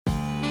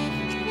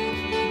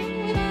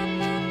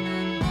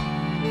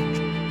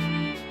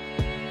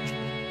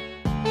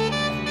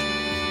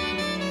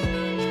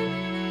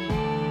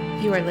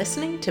You are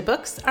listening to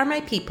Books Are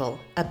My People,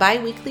 a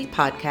bi-weekly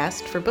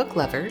podcast for book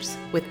lovers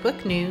with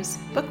book news,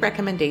 book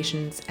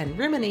recommendations, and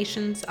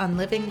ruminations on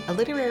living a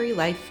literary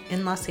life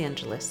in Los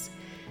Angeles.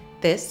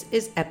 This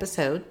is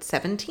episode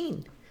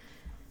 17.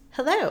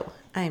 Hello,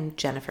 I'm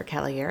Jennifer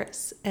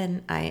Caliaris,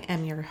 and I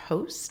am your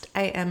host.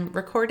 I am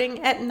recording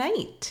at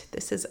night.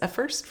 This is a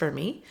first for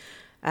me.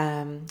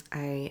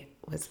 I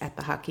was at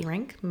the hockey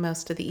rink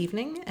most of the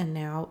evening and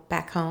now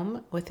back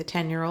home with a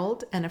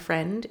 10-year-old and a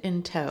friend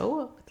in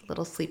tow with a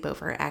little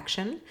sleepover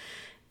action.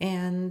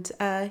 And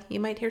you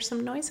might hear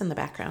some noise in the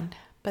background,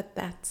 but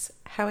that's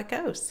how it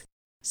goes.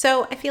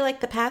 So I feel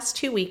like the past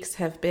 2 weeks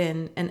have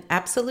been an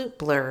absolute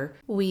blur.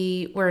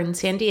 We were in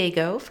San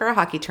Diego for a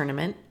hockey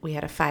tournament. We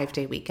had a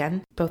 5-day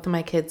weekend. Both of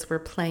my kids were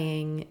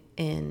playing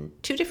in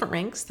 2 different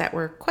rinks that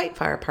were quite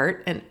far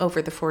apart. And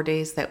over the 4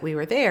 days that we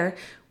were there,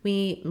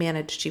 we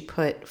managed to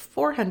put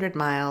 400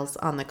 miles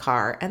on the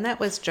car. And that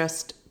was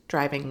just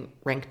driving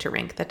rink to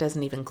rink. That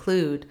doesn't even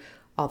include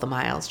all the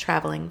miles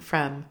traveling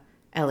from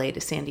LA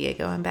to San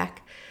Diego and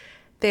back.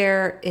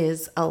 There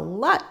is a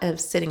lot of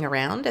sitting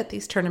around at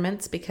these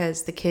tournaments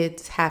because the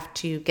kids have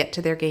to get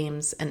to their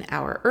games an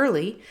hour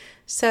early.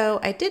 So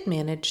I did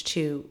manage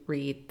to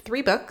read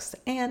 3 books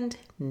and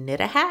knit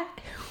a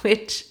hat,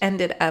 which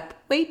ended up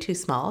way too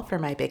small for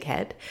my big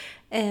head.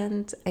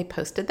 And I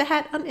posted the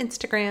hat on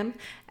Instagram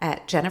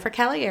at Jennifer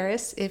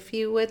Caliaris if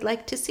you would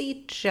like to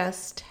see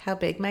just how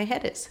big my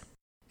head is.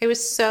 I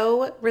was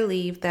so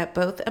relieved that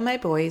both of my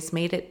boys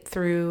made it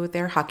through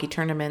their hockey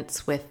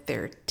tournaments with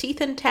their teeth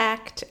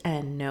intact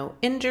and no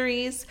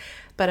injuries.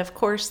 But of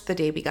course, the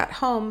day we got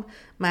home,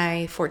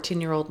 my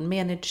 14-year-old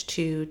managed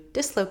to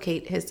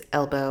dislocate his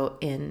elbow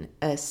in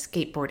a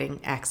skateboarding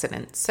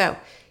accident. So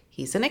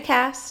he's in a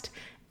cast.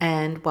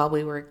 And while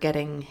we were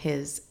getting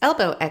his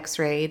elbow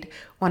x-rayed,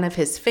 one of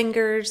his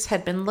fingers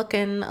had been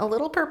looking a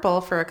little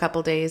purple for a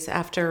couple days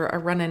after a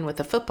run-in with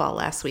a football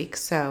last week.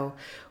 So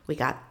we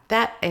got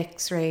that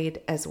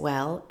x-rayed as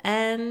well,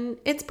 and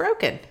it's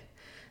broken.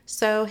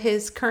 So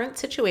his current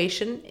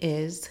situation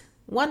is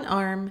 1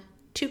 arm,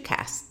 2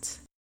 casts.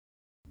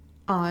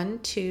 On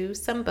to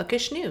some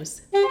bookish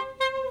news.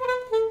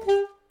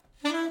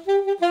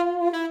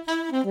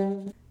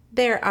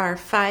 There are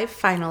 5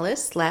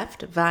 finalists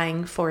left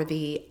vying for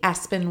the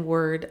Aspen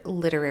Word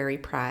Literary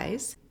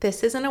Prize.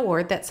 This is an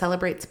award that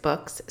celebrates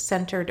books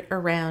centered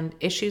around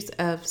issues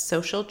of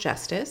social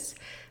justice.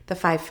 The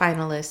 5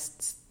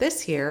 finalists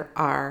this year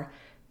are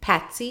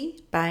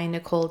Patsy by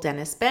Nicole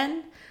Dennis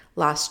Benn,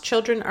 Lost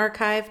Children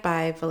Archive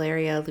by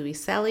Valeria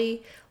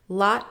Luiselli,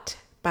 Lot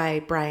by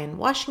Brian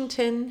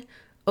Washington,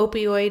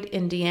 Opioid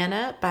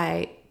Indiana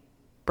by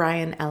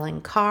Brian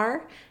Ellen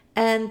Carr,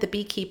 and The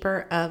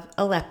Beekeeper of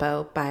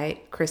Aleppo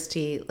by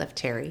Christy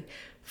Lefteri.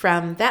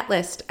 From that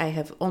list, I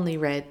have only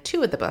read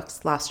 2 of the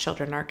books, Lost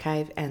Children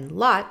Archive and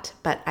Lot,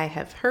 but I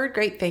have heard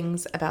great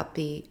things about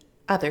the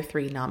other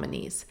 3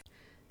 nominees.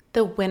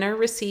 The winner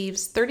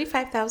receives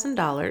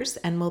 $35,000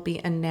 and will be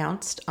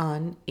announced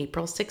on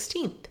April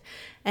 16th.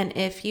 And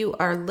if you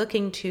are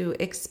looking to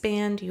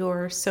expand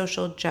your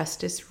social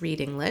justice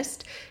reading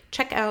list,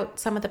 check out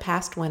some of the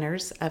past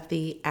winners of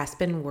the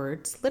Aspen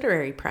Words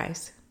Literary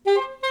Prize.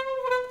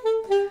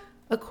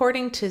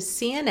 According to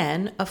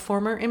CNN, a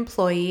former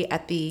employee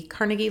at the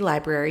Carnegie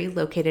Library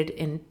located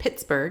in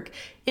Pittsburgh,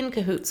 in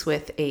cahoots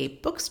with a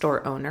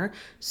bookstore owner,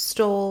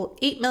 stole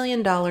 $8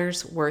 million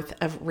worth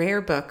of rare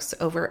books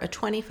over a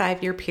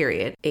 25-year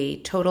period.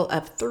 A total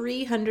of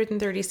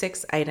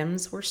 336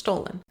 items were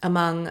stolen.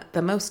 Among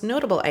the most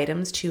notable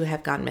items to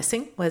have gone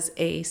missing was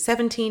a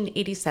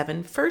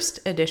 1787 first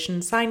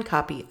edition signed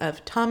copy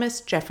of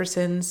Thomas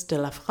Jefferson's De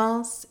la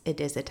France et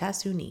des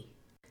États-Unis.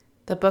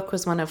 The book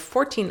was one of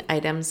 14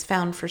 items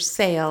found for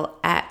sale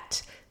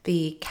at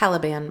the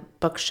Caliban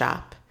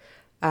Bookshop,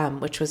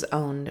 which was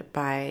owned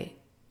by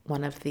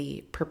one of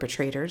the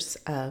perpetrators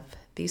of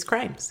these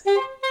crimes.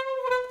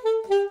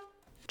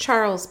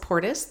 Charles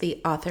Portis,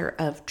 the author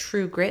of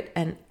True Grit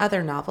and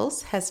other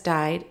novels, has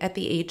died at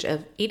the age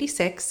of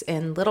 86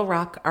 in Little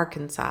Rock,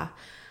 Arkansas.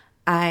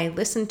 I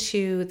listened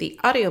to the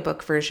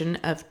audiobook version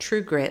of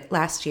True Grit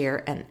last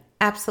year and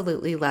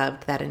absolutely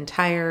loved that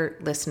entire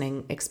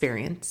listening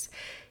experience.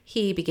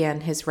 He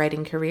began his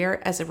writing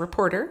career as a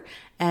reporter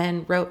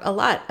and wrote a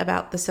lot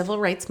about the civil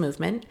rights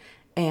movement,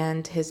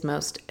 and his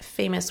most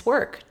famous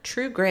work,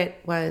 True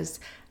Grit,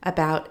 was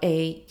about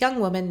a young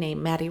woman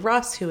named Maddie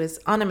Ross who is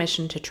on a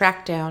mission to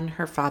track down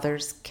her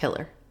father's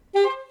killer.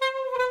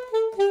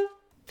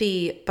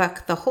 The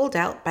book The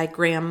Holdout by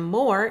Graham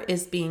Moore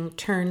is being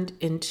turned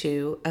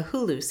into a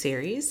Hulu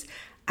series.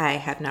 I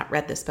have not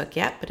read this book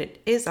yet, but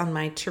it is on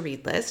my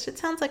to-read list. It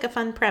sounds like a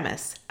fun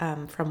premise.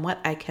 From what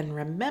I can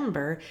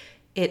remember,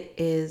 it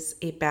is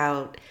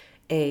about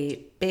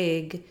a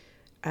big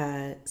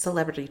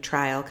celebrity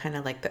trial, kind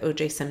of like the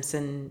O.J.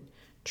 Simpson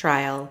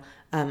trial,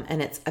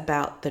 and it's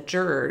about the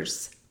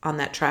jurors on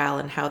that trial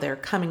and how they're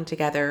coming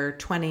together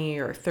 20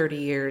 or 30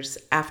 years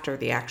after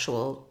the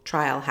actual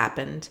trial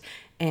happened.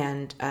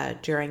 And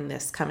during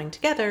this coming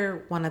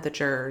together, one of the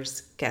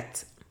jurors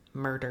gets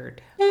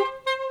murdered.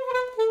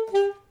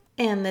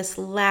 And this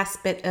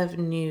last bit of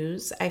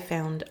news I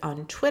found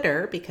on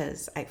Twitter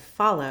because I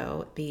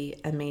follow the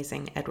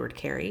amazing Edward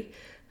Carey,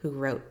 who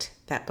wrote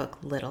that book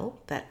Little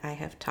that I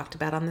have talked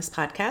about on this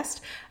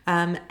podcast.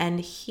 And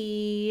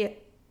he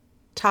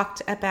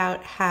talked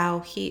about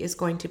how he is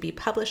going to be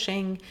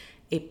publishing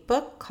a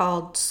book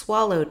called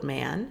Swallowed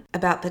Man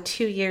about the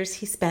 2 years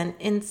he spent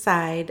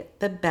inside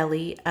the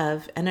belly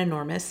of an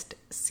enormous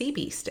sea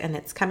beast. And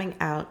it's coming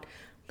out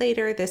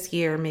later this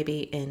year, maybe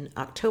in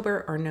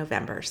October or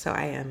November. So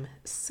I am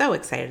so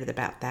excited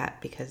about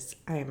that because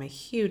I am a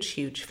huge,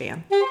 huge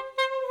fan.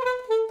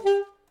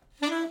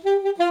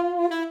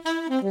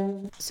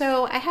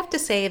 So I have to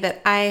say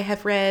that I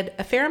have read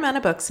a fair amount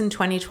of books in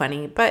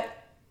 2020, but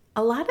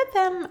a lot of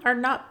them are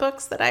not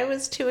books that I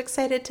was too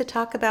excited to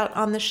talk about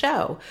on the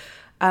show.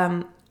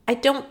 I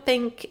don't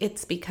think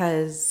it's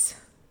because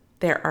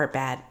there are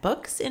bad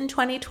books in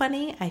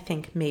 2020. I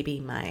think maybe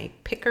my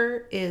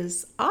picker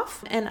is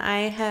off, and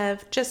I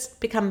have just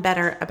become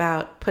better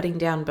about putting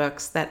down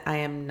books that I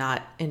am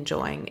not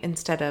enjoying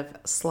instead of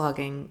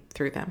slogging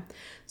through them.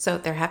 So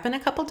there have been a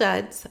couple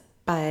duds,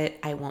 but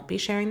I won't be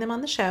sharing them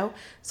on the show.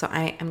 So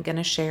I am going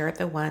to share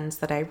the ones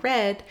that I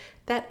read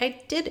that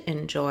I did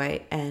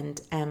enjoy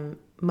and am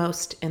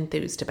most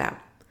enthused about.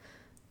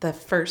 The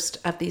first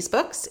of these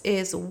books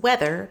is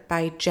Weather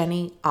by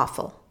Jenny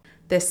Offill.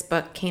 This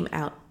book came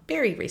out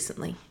very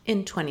recently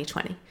in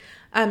 2020.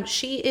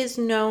 She is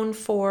known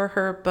for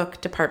her book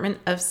Department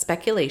of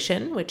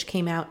Speculation, which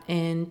came out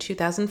in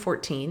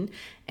 2014,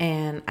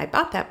 and I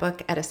bought that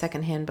book at a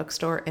secondhand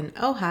bookstore in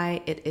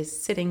Ojai. It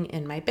is sitting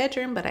in my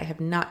bedroom, but I have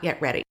not yet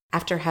read it.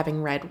 After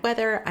having read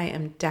Weather, I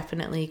am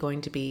definitely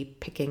going to be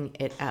picking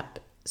it up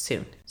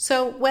soon.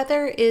 So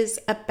Weather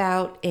is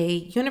about a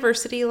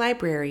university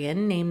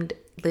librarian named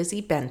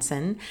Lizzie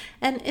Benson,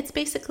 and it's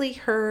basically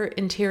her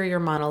interior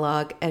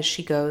monologue as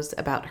she goes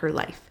about her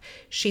life.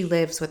 She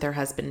lives with her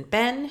husband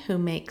Ben, who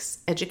makes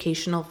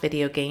educational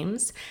video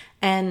games,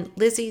 and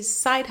Lizzie's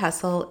side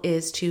hustle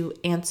is to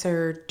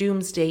answer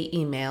doomsday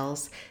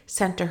emails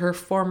sent to her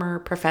former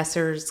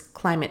professor's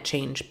climate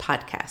change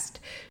podcast.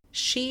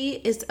 She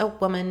is a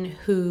woman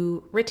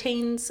who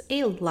retains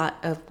a lot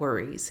of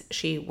worries.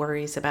 She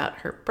worries about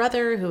her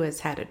brother who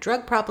has had a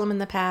drug problem in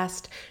the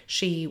past.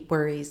 She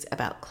worries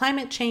about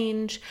climate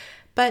change,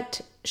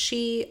 but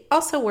she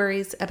also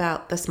worries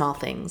about the small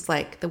things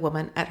like the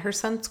woman at her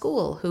son's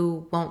school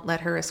who won't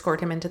let her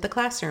escort him into the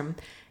classroom,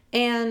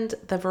 and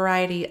the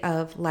variety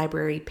of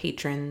library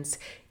patrons,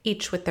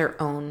 each with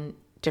their own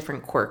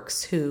different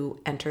quirks,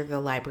 who enter the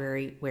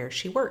library where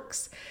she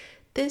works.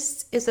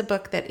 This is a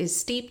book that is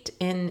steeped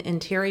in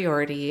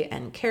interiority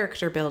and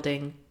character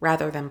building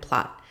rather than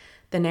plot.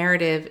 The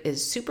narrative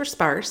is super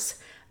sparse,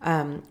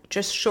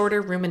 just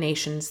shorter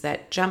ruminations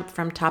that jump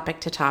from topic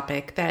to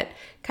topic that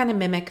kind of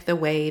mimic the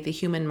way the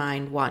human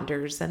mind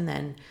wanders and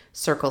then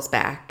circles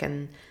back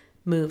and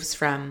moves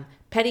from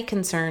petty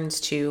concerns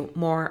to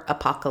more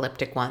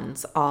apocalyptic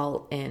ones,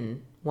 all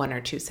in 1 or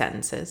 2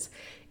 sentences.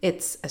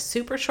 It's a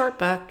super short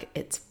book.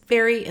 It's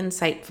very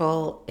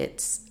insightful.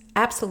 It's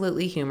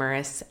absolutely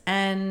humorous,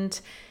 and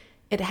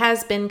it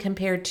has been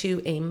compared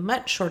to a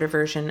much shorter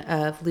version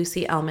of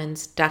Lucy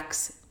Ellmann's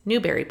Ducks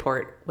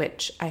Newburyport,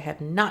 which I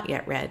have not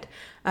yet read.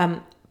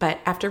 But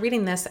after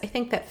reading this, I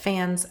think that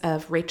fans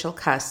of Rachel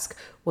Cusk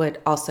would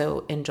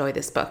also enjoy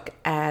this book,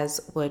 as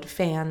would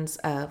fans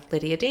of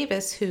Lydia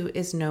Davis, who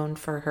is known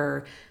for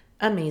her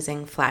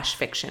amazing flash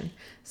fiction.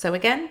 So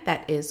again,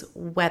 that is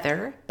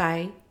Weather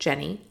by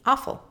Jenny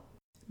Offill.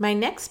 My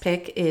next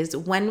pick is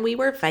When We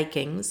Were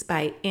Vikings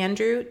by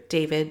Andrew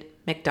David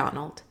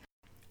MacDonald.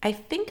 I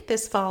think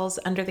this falls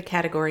under the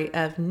category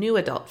of new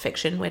adult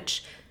fiction,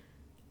 which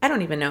I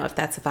don't even know if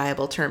that's a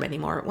viable term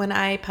anymore. When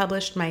I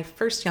published my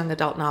first young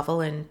adult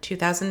novel in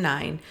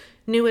 2009,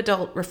 new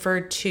adult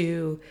referred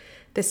to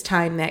this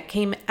time that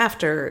came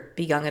after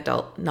the young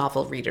adult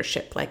novel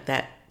readership, like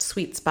that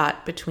sweet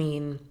spot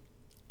between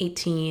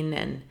 18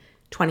 and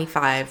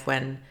 25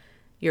 when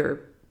your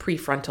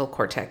prefrontal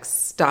cortex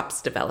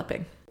stops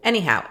developing.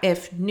 Anyhow,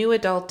 if new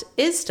adult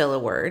is still a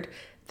word,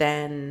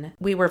 then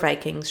We Were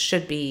Vikings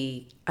should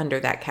be under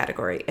that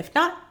category. If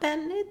not,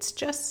 then it's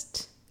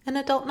just an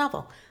adult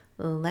novel.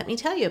 Let me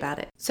tell you about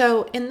it.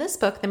 So in this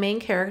book, the main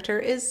character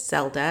is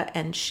Zelda,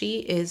 and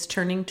she is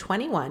turning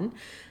 21.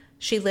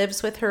 She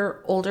lives with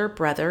her older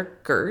brother,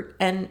 Gert,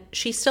 and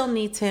she still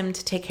needs him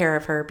to take care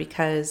of her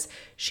because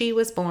she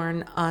was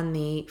born on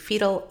the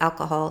fetal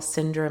alcohol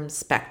syndrome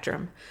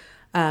spectrum.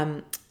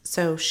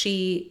 So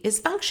she is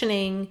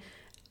functioning,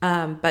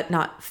 but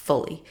not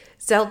fully.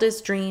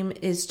 Zelda's dream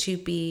is to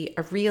be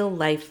a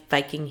real-life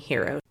Viking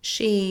hero.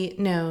 She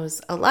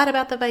knows a lot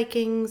about the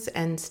Vikings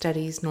and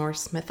studies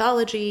Norse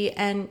mythology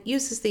and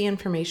uses the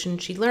information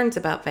she learns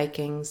about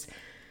Vikings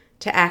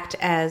to act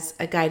as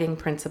a guiding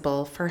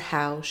principle for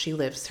how she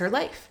lives her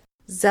life.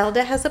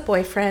 Zelda has a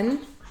boyfriend,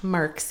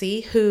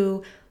 Marksy,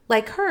 who,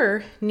 like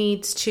her,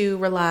 needs to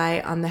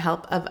rely on the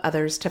help of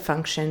others to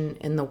function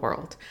in the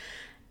world.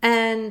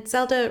 And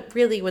Zelda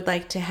really would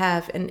like to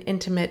have an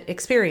intimate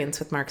experience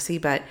with Marksy,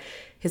 but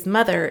his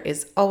mother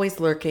is always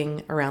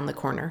lurking around the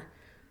corner.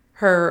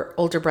 Her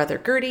older brother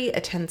Gertie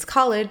attends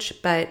college,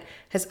 but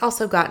has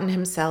also gotten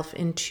himself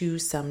into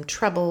some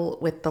trouble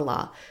with the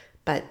law.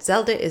 But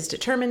Zelda is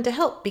determined to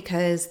help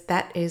because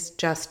that is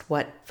just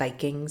what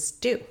Vikings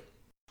do.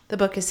 The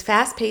book is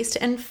fast-paced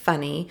and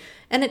funny,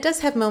 and it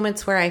does have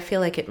moments where I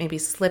feel like it maybe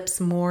slips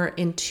more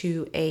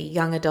into a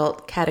young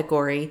adult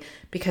category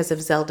because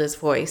of Zelda's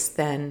voice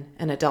than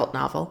an adult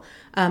novel.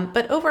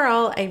 But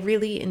overall, I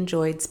really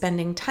enjoyed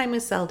spending time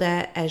with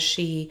Zelda as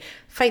she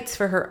fights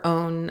for her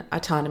own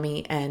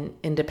autonomy and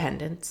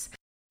independence.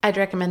 I'd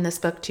recommend this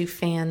book to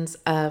fans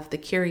of The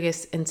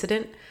Curious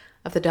Incident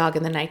of the Dog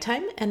in the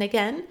Nighttime, and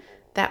again,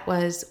 that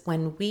was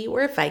When We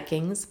Were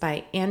Vikings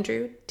by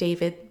Andrew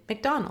David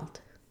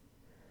MacDonald.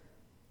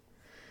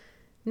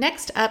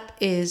 Next up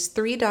is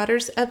Three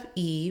Daughters of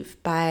Eve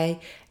by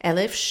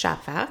Elif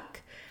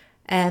Shafak.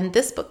 And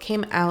this book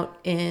came out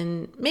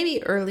in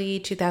maybe early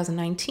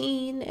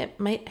 2019. It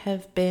might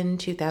have been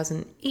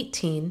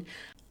 2018.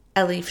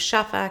 Elif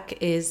Shafak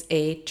is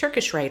a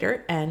Turkish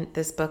writer, and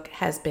this book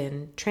has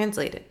been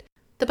translated.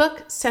 The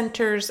book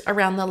centers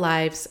around the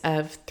lives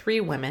of three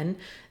women.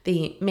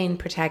 The main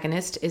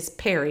protagonist is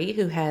Perry,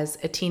 who has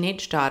a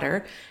teenage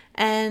daughter.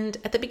 And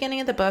at the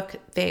beginning of the book,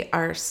 they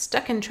are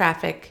stuck in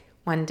traffic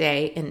one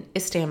day in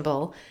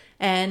Istanbul,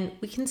 and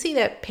we can see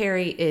that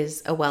Perry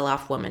is a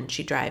well-off woman.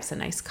 She drives a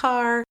nice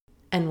car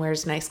and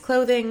wears nice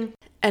clothing,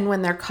 and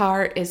when their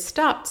car is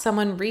stopped,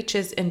 someone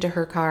reaches into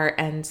her car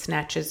and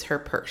snatches her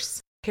purse.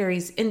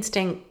 Perry's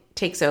instinct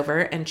takes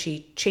over, and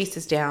she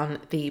chases down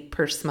the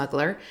purse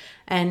smuggler,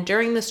 and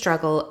during the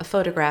struggle, a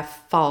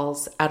photograph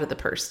falls out of the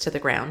purse to the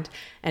ground,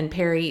 and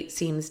Perry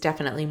seems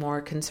definitely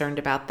more concerned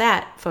about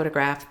that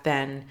photograph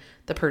than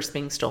the purse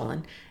being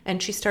stolen,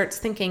 and she starts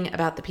thinking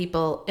about the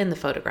people in the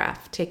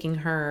photograph, taking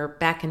her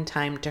back in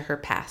time to her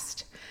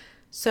past.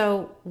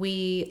 So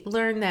we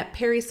learn that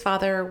Perry's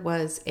father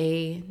was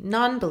a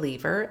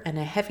non-believer and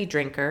a heavy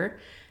drinker,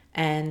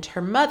 and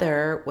her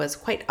mother was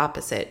quite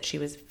opposite. She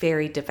was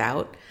very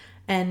devout,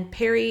 and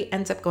Perry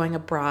ends up going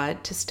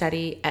abroad to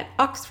study at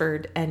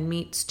Oxford and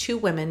meets two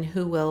women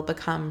who will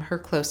become her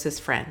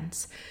closest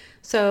friends.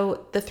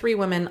 So the three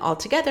women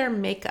altogether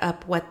make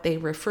up what they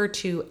refer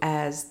to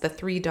as the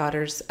Three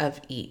Daughters of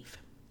Eve.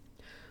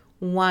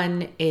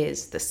 One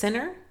is the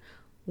sinner,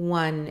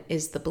 one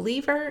is the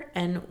believer,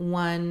 and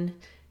one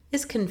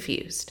is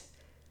confused.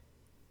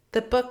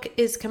 The book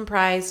is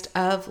comprised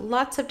of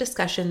lots of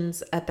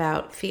discussions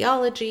about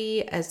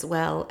theology as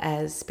well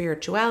as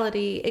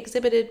spirituality,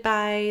 exhibited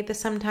by the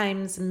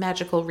sometimes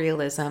magical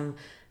realism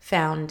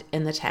found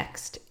in the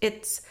text.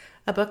 It's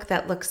a book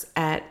that looks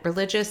at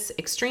religious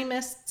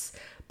extremists,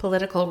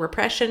 political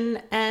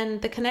repression,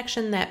 and the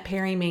connection that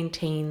Perry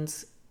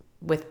maintains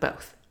with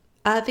both.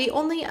 The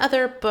only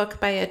other book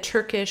by a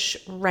Turkish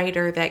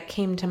writer that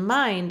came to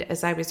mind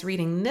as I was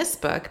reading this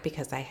book,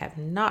 because I have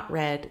not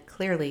read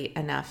clearly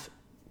enough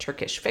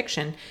Turkish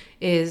fiction,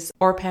 is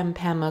Orhan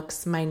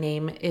Pamuk's My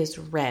Name is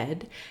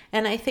Red.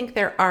 And I think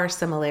there are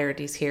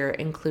similarities here,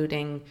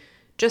 including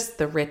just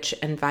the rich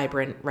and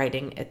vibrant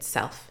writing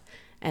itself.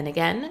 And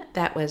again,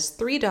 that was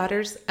Three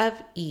Daughters of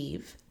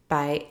Eve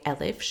by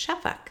Elif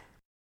Shafak.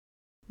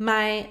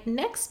 My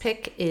next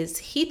pick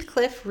is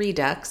Heathcliff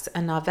Redux,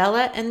 a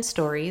novella and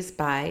stories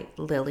by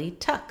Lily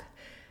Tuck.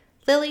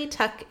 Lily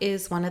Tuck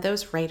is one of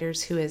those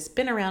writers who has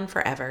been around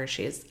forever.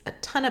 She has a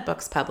ton of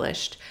books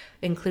published,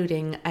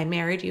 including I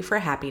Married You for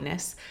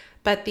Happiness,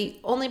 but the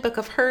only book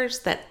of hers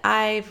that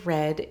I've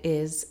read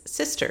is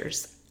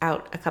Sisters,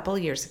 out a couple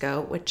years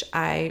ago, which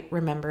I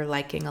remember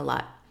liking a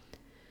lot.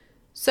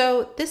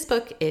 So this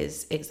book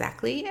is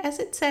exactly as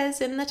it says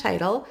in the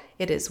title.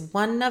 It is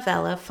one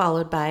novella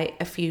followed by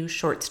a few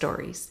short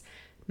stories.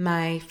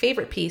 My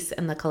favorite piece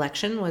in the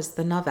collection was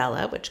the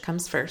novella, which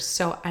comes first,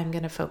 so I'm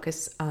going to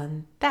focus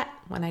on that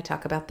when I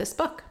talk about this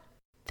book.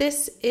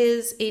 This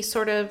is a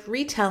sort of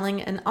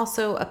retelling and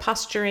also a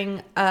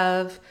posturing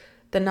of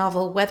the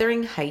novel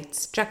Wuthering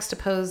Heights,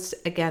 juxtaposed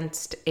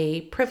against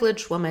a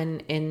privileged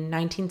woman in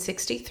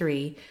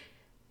 1963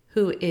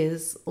 who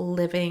is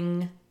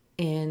living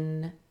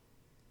in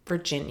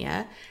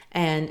Virginia,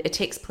 and it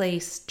takes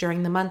place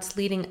during the months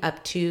leading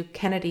up to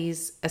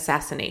Kennedy's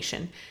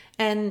assassination.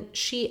 And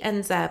she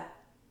ends up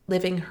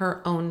living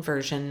her own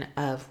version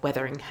of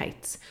Wuthering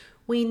Heights.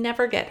 We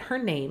never get her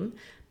name,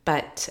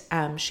 but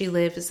she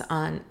lives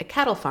on a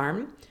cattle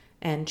farm,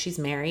 and she's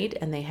married,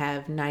 and they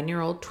have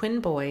 9-year-old twin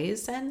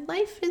boys, and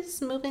life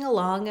is moving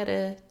along at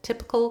a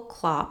typical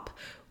clop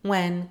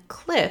when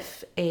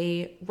Cliff,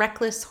 a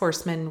reckless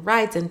horseman,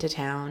 rides into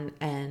town,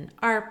 and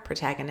our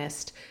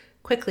protagonist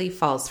quickly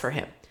falls for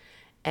him.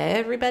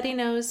 Everybody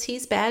knows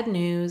he's bad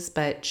news,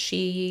 but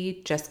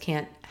she just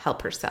can't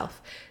help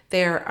herself.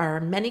 There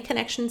are many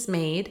connections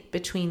made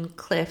between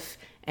Cliff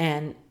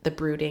and the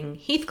brooding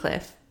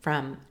Heathcliff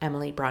from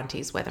Emily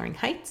Bronte's Wuthering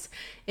Heights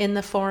in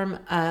the form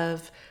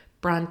of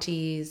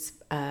Bronte's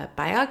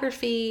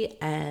biography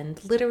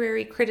and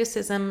literary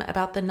criticism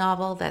about the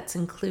novel that's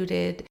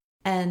included,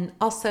 and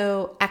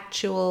also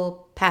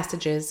actual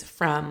passages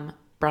from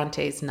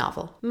Bronte's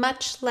novel.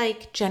 Much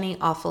like Jenny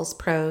Offal's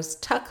prose,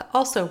 Tuck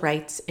also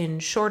writes in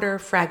shorter,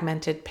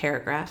 fragmented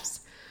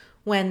paragraphs.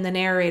 When the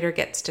narrator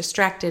gets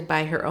distracted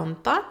by her own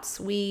thoughts,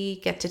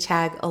 we get to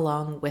tag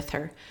along with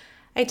her.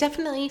 I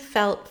definitely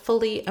felt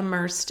fully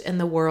immersed in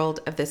the world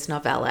of this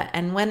novella,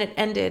 and when it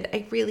ended,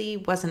 I really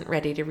wasn't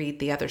ready to read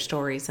the other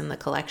stories in the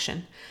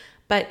collection.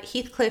 But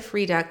Heathcliff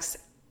Redux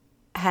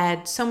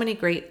had so many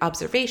great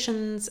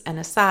observations and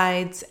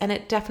asides, and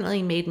it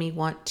definitely made me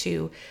want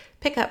to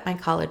pick up my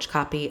college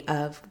copy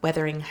of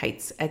Wuthering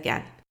Heights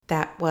again.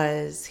 That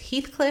was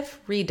Heathcliff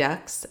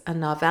Redux, a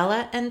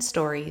novella and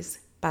stories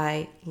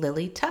by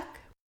Lily Tuck.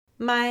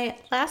 My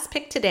last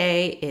pick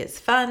today is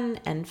fun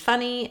and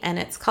funny, and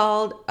it's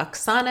called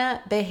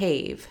Oksana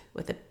Behave,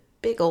 with a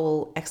big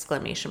old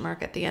exclamation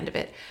mark at the end of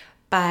it,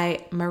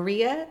 by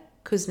Maria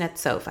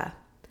Kuznetsova.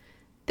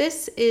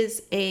 This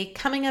is a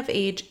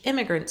coming-of-age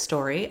immigrant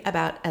story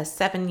about a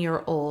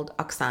 7-year-old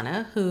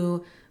Oksana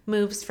who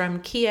moves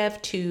from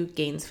Kiev to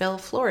Gainesville,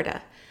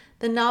 Florida.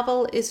 The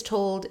novel is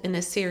told in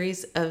a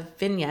series of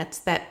vignettes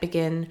that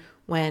begin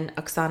when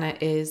Oksana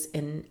is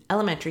in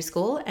elementary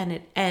school and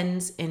it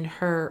ends in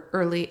her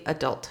early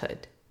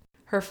adulthood.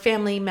 Her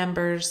family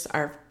members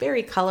are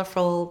very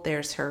colorful.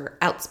 There's her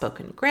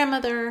outspoken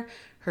grandmother,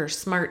 her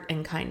smart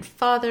and kind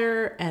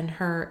father, and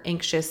her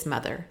anxious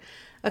mother.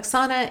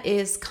 Oksana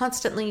is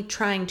constantly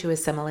trying to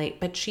assimilate,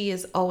 but she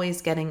is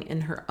always getting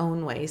in her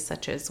own way,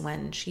 such as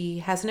when she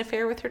has an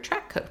affair with her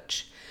track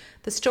coach.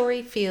 The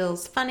story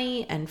feels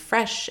funny and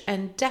fresh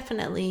and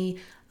definitely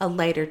a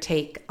lighter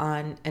take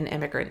on an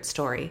immigrant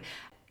story.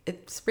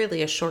 It's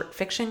really a short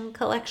fiction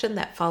collection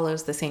that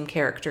follows the same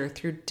character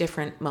through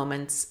different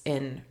moments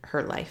in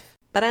her life.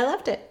 But I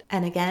loved it.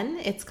 And again,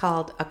 it's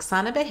called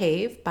Oksana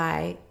Behave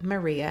by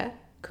Maria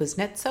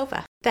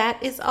Kuznetsova.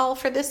 That is all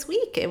for this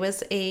week. It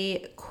was a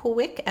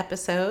quick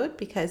episode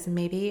because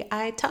maybe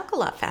I talk a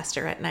lot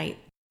faster at night.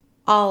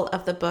 All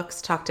of the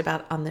books talked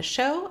about on the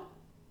show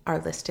are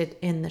listed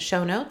in the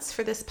show notes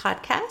for this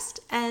podcast.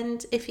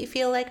 And if you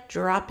feel like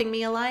dropping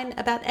me a line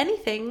about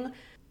anything,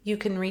 you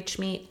can reach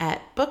me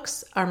at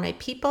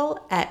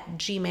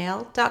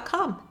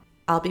booksareMyPeople@gmail.com.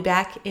 I'll be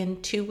back in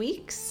 2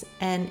 weeks.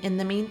 And in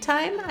the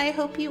meantime, I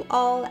hope you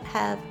all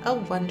have a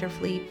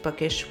wonderfully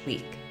bookish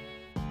week.